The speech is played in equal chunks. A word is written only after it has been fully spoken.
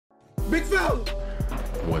Big fella!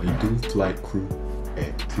 What it do, flight crew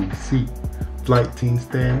at 2 feet. Flight team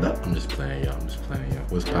stand up. I'm just playing y'all,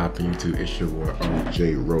 What's poppin' YouTube? It's your boy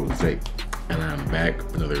ROSÉ. And I'm back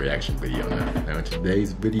with another reaction video now. Now in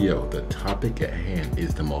today's video, the topic at hand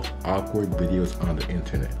is the most awkward videos on the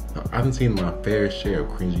internet. Now I haven't seen my fair share of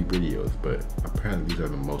cringy videos, but apparently these are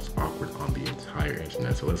the most awkward on the entire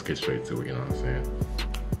internet. So let's get straight to it, you know what I'm saying?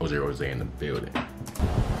 ROSÉ in the building.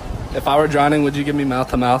 If I were drowning, would you give me mouth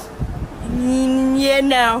to mouth? Yeah,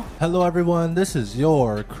 no. Hello everyone, this is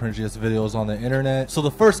your cringiest videos on the internet. So the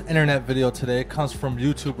first internet video today comes from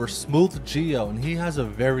YouTuber Smooth Geo, and he has a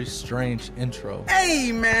very strange intro.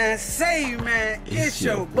 Hey man, say man, it's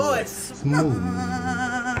your boy Smooth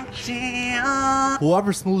Geo.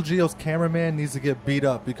 Whoever Smooth Geo's cameraman needs to get beat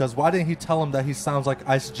up, because why didn't he tell him that he sounds like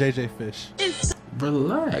Ice JJ Fish?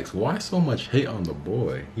 Relax, why so much hate on the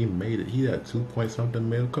boy? He made it, he had 2-point-something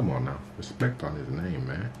mil. Come on now, respect on his name,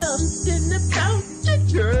 man.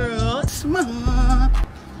 Girl, Smooth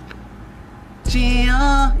Geo. You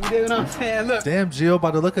know what I'm saying? Look. Damn, Geo,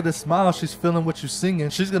 by the look of this smile, she's feeling what you're singing.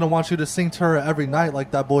 She's gonna want you to sing to her every night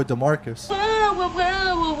like that boy DeMarcus.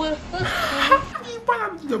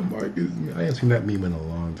 DeMarcus, man. I ain't seen that meme in a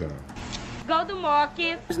long time. Go to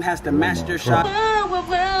market. Person has to match their shot.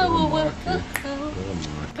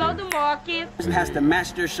 Go to market. Person has to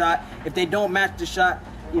match their shot. If they don't match the shot,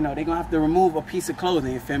 you know, they're gonna have to remove a piece of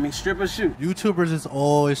clothing, you feel me? Strip or shoot. YouTubers is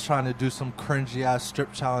always trying to do some cringy ass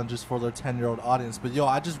strip challenges for their 10-year-old audience. But yo,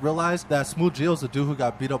 I just realized that Smooth Geo's the dude who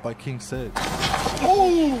got beat up by King Sid.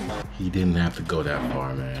 Ooh. He didn't have to go that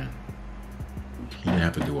far, man. He didn't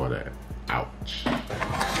have to do all that. Ouch.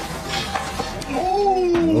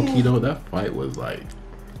 Low-key though, that fight was like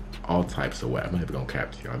all types of wet. I'm not even gonna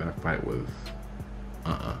capture y'all. That fight was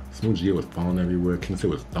Smooth Geo was falling everywhere. King Sid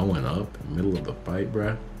was throwing up in the middle of the fight,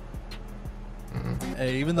 bruh.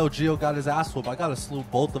 Hey, even though Geo got his ass whooped, I gotta salute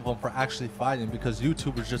both of them for actually fighting, because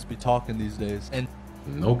YouTubers just be talking these days. And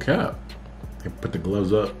no cap. They put the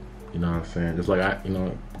gloves up, you know what I'm saying? Just like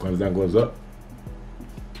gloves down, gloves up.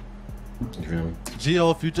 You feel me?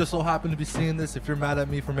 Geo, if you just so happen to be seeing this, if you're mad at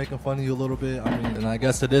me for making fun of you a little bit, I mean, and I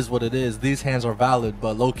guess it is what it is. These hands are valid,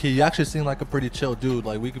 but low-key, you actually seem like a pretty chill dude.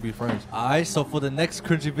 Like, we could be friends. Alright, so for the next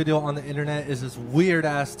cringy video on the internet is this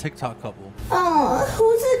weird-ass TikTok couple. Oh,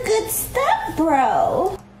 who's a good step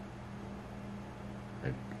bro?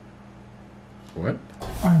 What?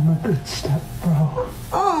 I'm a good step bro.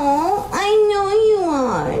 Oh, I know you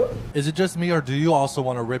are. Is it just me, or do you also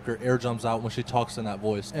want to rip your ear drums out when she talks in that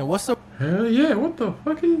voice? And what's up? Hell yeah, what the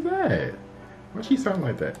fuck is that? Why she sound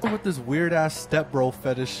like that? With this weird ass step bro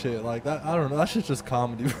fetish shit, like that, I don't know, that shit's just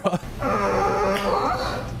comedy, bro.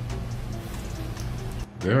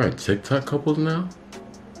 There are TikTok couples now?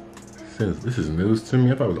 Since this is news to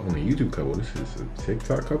me, I thought it was only a YouTube couple. This is a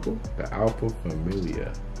TikTok couple? The Alpha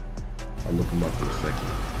Familia. I'll look them up for a second.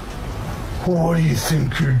 What do you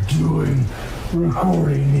think you're doing?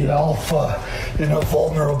 Recording the alpha in a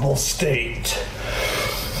vulnerable state.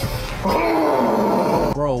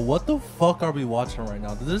 Bro, what the fuck are we watching right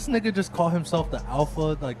now? Did this nigga just call himself the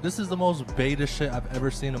alpha? Like, this is the most beta shit I've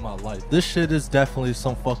ever seen in my life. This shit is definitely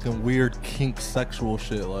some fucking weird kink sexual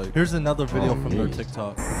shit. Like, here's another video from their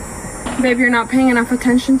TikTok. Babe, you're not paying enough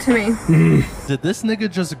attention to me. Did this nigga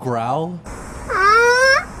just growl?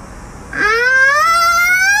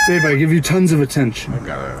 Babe, I give you tons of attention. I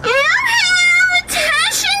gotta... You don't pay enough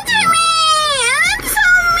attention to me! That's so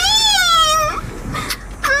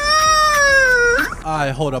mean!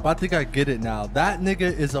 Alright, hold up. I think I get it now. That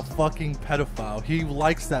nigga is a fucking pedophile. He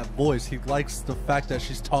likes that voice. He likes the fact that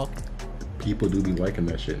she's talking. People do be liking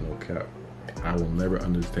that shit, no cap. I will never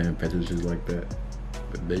understand fetishes like that.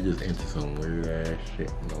 But they just into some weird ass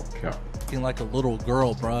shit, no cap. Looking like a little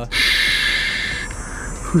girl, bruh.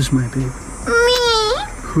 Who's my baby? Me!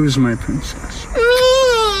 Who's my princess? Me!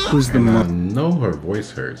 Who's the And I mom? know her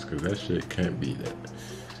voice hurts, because that shit can't be that.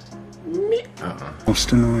 Me?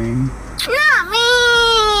 Most annoying. Not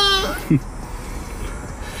me!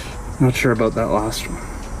 Not sure about that last one.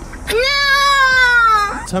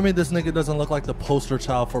 No! Tell me this nigga doesn't look like the poster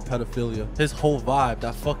child for pedophilia. His whole vibe,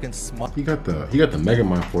 that fucking smut. He got the Mega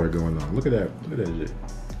Mind for it going on. Look at that shit.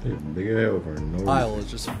 It's big as hell for no Style reason.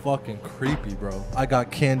 is just fucking creepy, bro. I got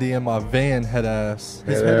candy in my van, head ass.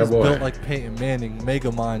 His Yeah, head is boy. built like Peyton Manning,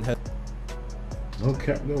 Mega Mind head. No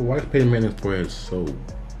cap, no, why is Peyton Manning's forehead so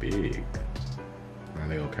big? Man,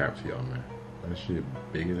 they gonna capture y'all, man. That shit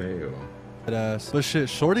big as hell. Head ass. But shit,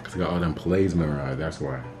 shorty Cause he got all them plays memorized, that's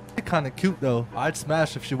why. kind of cute though. I'd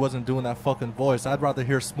smash if she wasn't doing that fucking voice. I'd rather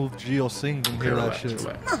hear Smooth Geo sing than hear that shit.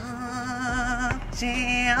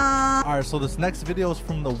 Alright, so this next video is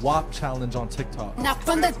from the WAP challenge on TikTok. Now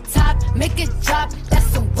from the top, make it drop. That's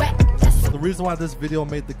some wet. The reason why this video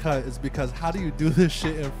made the cut is because how do you do this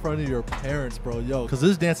shit in front of your parents, bro? Yo, because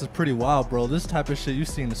this dance is pretty wild, bro. This type of shit you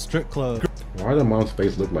see in the strip club. Why does mom's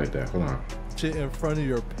face look like that? Hold on. Shit in front of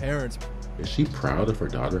your parents. Is she proud of her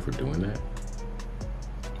daughter for doing that?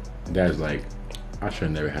 Dad's like, I should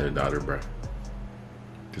have never had a daughter, bro.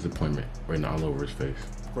 Disappointment written all over his face.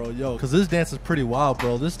 Bro, yo, because this dance is pretty wild,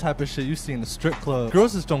 bro. This type of shit you see in the strip club.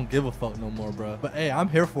 Girls just don't give a fuck no more, bro. But hey, I'm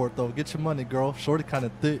here for it, though. Get your money, girl. Shorty kind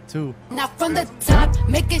of thick, too. Now from the top,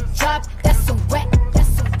 make it drop. That's some wet. That's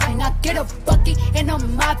some wet. Now get a bucket and a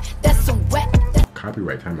mop. That's some wet.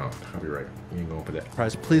 Copyright, timeout. Copyright. You ain't going for that.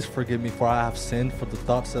 Christ, please forgive me for I have sinned for the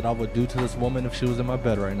thoughts that I would do to this woman if she was in my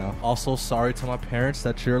bed right now. Also, sorry to my parents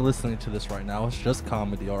that you're listening to this right now. It's just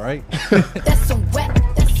comedy, alright? That's some wet.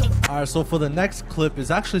 Alright, so for the next clip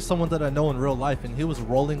is actually someone that I know in real life, and he was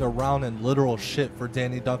rolling around in literal shit for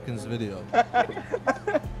Danny Duncan's video.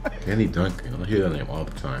 Danny Duncan. I hear that name all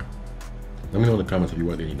the time. Let me know in the comments if you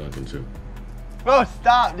want Danny Duncan too. Bro,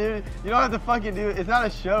 stop, dude. You don't have to fucking do it. It's not a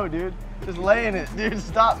show, dude. Just lay in it, dude.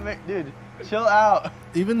 Stop, dude. Chill out.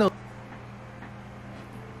 Even though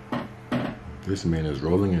this man is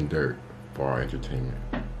rolling in dirt for our entertainment.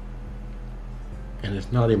 And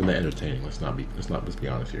it's not even that entertaining. Let's be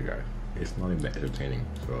honest here, guys. It's not even that entertaining,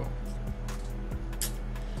 so.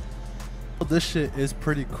 this shit is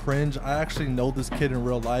pretty cringe. I actually know this kid in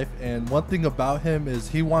real life, and one thing about him is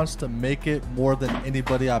he wants to make it more than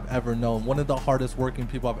anybody I've ever known. One of the hardest working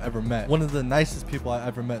people I've ever met. One of the nicest people I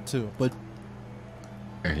ever met too.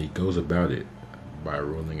 And he goes about it by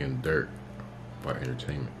rolling in dirt for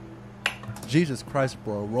entertainment. Jesus Christ,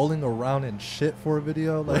 bro. Rolling around in shit for a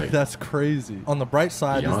video? Like, that's crazy. On the bright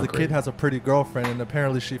side is the kid has a pretty girlfriend, and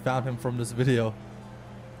apparently she found him from this video.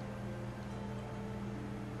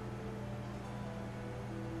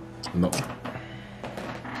 No.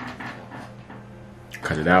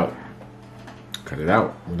 Cut it out. Cut it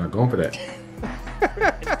out. We're not going for that.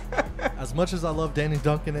 As much as I love Danny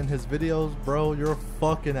Duncan and his videos, bro, you're a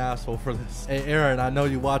fucking asshole for this. Hey, Aaron, I know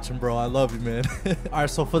you watching, bro. I love you, man. All right,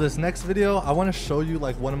 so for this next video, I want to show you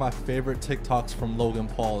like one of my favorite TikToks from Logan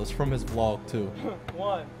Paul. It's from his vlog, too.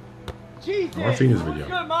 One. Jesus. I've seen this video.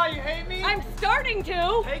 Good, Ma, you hate me? I'm starting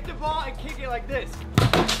to. Take the ball and kick it like this.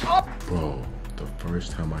 Bro, the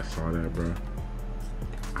first time I saw that, bro,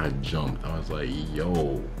 I jumped. I was like, yo,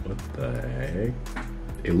 what the heck?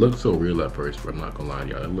 It looked so real at first, but I'm not gonna lie to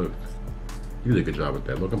y'all. It looked. He did a good job with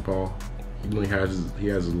that. Logan Paul, he has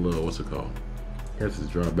his little, what's it called? He has his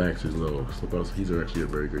drawbacks, his little slip ups. He's actually a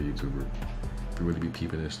very good YouTuber. If you really be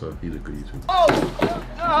peeping and stuff, he's a good YouTuber.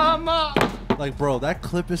 Like, bro, that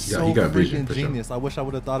clip is so freaking genius. Sure. I wish I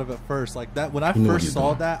would have thought of it first. Like that, when I first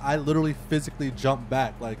saw that, I literally physically jumped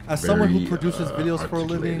back. Like, as someone who produces videos for a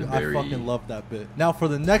living, I fucking love that bit. Now for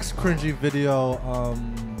the next cringy video,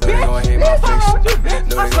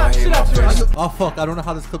 oh fuck, I don't know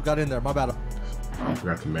how this clip got in there. My bad. I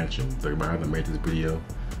forgot to mention the guy that made this video,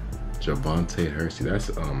 Javante Hursey.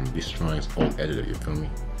 That's Deestroying's old editor. You feel me?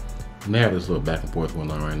 And they have this little back and forth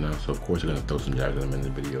going on right now, so of course they're gonna throw some jabs at him in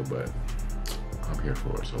the video, but I'm here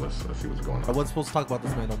for it. So let's see what's going on. I wasn't supposed to talk about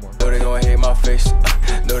this man no more. No, they gonna hate my face.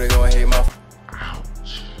 No, they gonna hate my.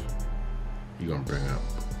 Ouch. You gonna bring up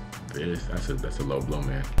this? That's a low blow,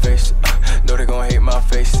 man. Face. No, they gonna hate my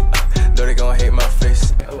face. No, they gonna hate my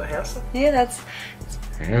face. Oh, handsome? Yeah, that's.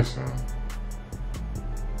 Handsome.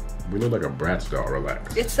 We look like a Bratz doll.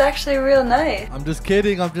 Relax. It's actually real nice. I'm just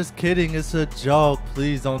kidding. I'm just kidding. It's a joke.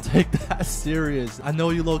 Please don't take that serious. I know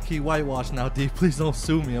you low-key whitewash now, D. Please don't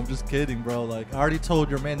sue me. I'm just kidding, bro. Like, I already told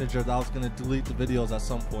your manager that I was gonna delete the videos at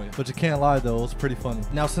some point. But you can't lie, though. It was pretty funny.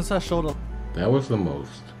 Now, since I showed up, that was the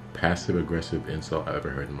most passive-aggressive insult I've ever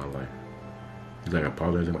heard in my life. He's like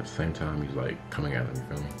apologizing, but at the same time, he's like coming at him, you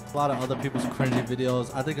feel me? A lot of other people's cringy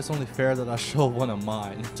videos. I think it's only fair that I show one of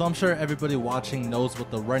mine. So I'm sure everybody watching knows what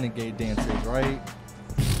the renegade dance is, right?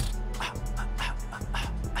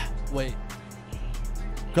 Wait.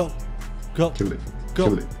 Go. Go. Kill it. Go.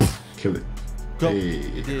 Kill it. Kill it. Go.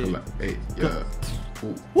 Hey, Yeah. Hey, yeah.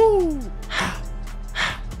 Woo!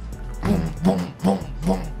 Boom, boom, boom,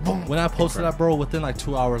 boom, boom. When I posted that, bro, within like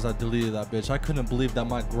 2 hours, I deleted that bitch. I couldn't believe that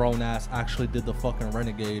my grown ass actually did the fucking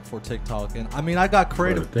renegade for TikTok. And I mean, I got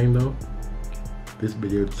creative. But the thing though, this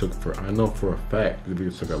video took I know for a fact, this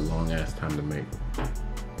video took a long ass time to make.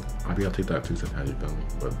 I'll be on TikTok too sometimes, you feel me?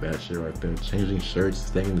 But that shit right there, changing shirts,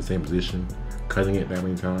 staying in the same position, cutting it that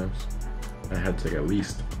many times, that had to take at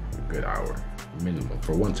least a good hour, minimum,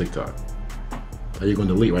 for one TikTok. Are you gonna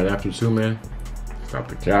delete right after too, man? Stop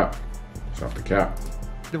the cap. Stop the cap.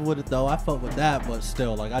 with it though. I fuck with that, but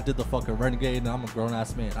still, like, I did the fucking renegade and I'm a grown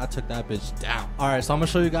ass man. I took that bitch down. All right, so I'm gonna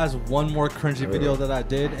show you guys one more cringy video that I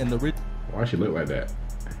did, and the why she look like that?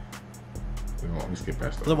 Let me skip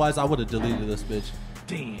past that. Otherwise, I would have deleted this bitch.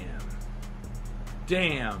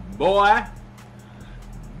 Damn, boy.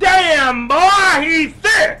 Damn, boy, he's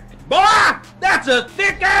thick. Boy, that's a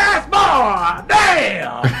thick ass boy.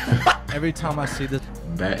 Damn. Every time I see this,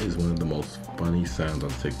 that is one of the most funny sounds on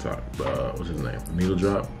TikTok. What's his name? Needle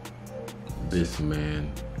drop. This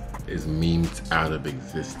man is memed out of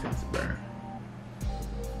existence, bro.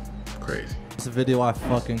 Crazy. this video I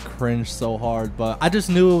fucking cringed so hard, but I just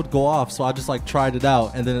knew it would go off, so I just like tried it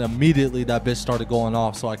out, and then immediately that bitch started going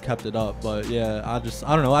off, so I kept it up. But yeah, I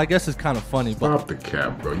don't know, I guess it's kind of funny. But stop the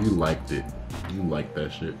cap, bro. You liked it. You liked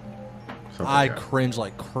that shit. I cringed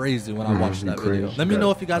like crazy when I watched that video. Let me know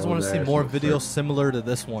if you guys want to see more videos similar to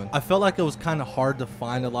this one. I felt like it was kind of hard to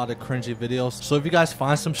find a lot of cringy videos, so if you guys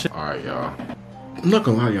find some shit. Alright, y'all. I'm not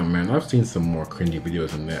gonna lie, y'all, man. I've seen some more cringy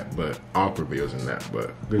videos than that, but awkward videos than that.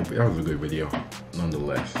 But that was a good video,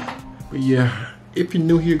 nonetheless. But yeah, if you're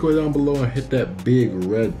new here, go down below and hit that big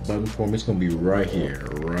red button for me. It's gonna be right here,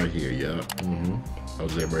 yeah.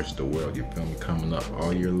 ROSÉ versus the world. You feel me? Coming up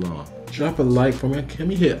all year long. Drop a like for me. Can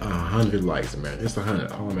we hit 100 likes, man? It's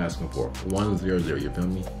 100. All I'm asking for. 100. You feel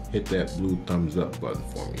me? Hit that blue thumbs up button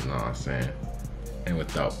for me. You know what I'm saying? And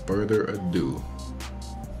without further ado,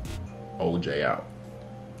 OJ out.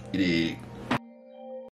 You dig?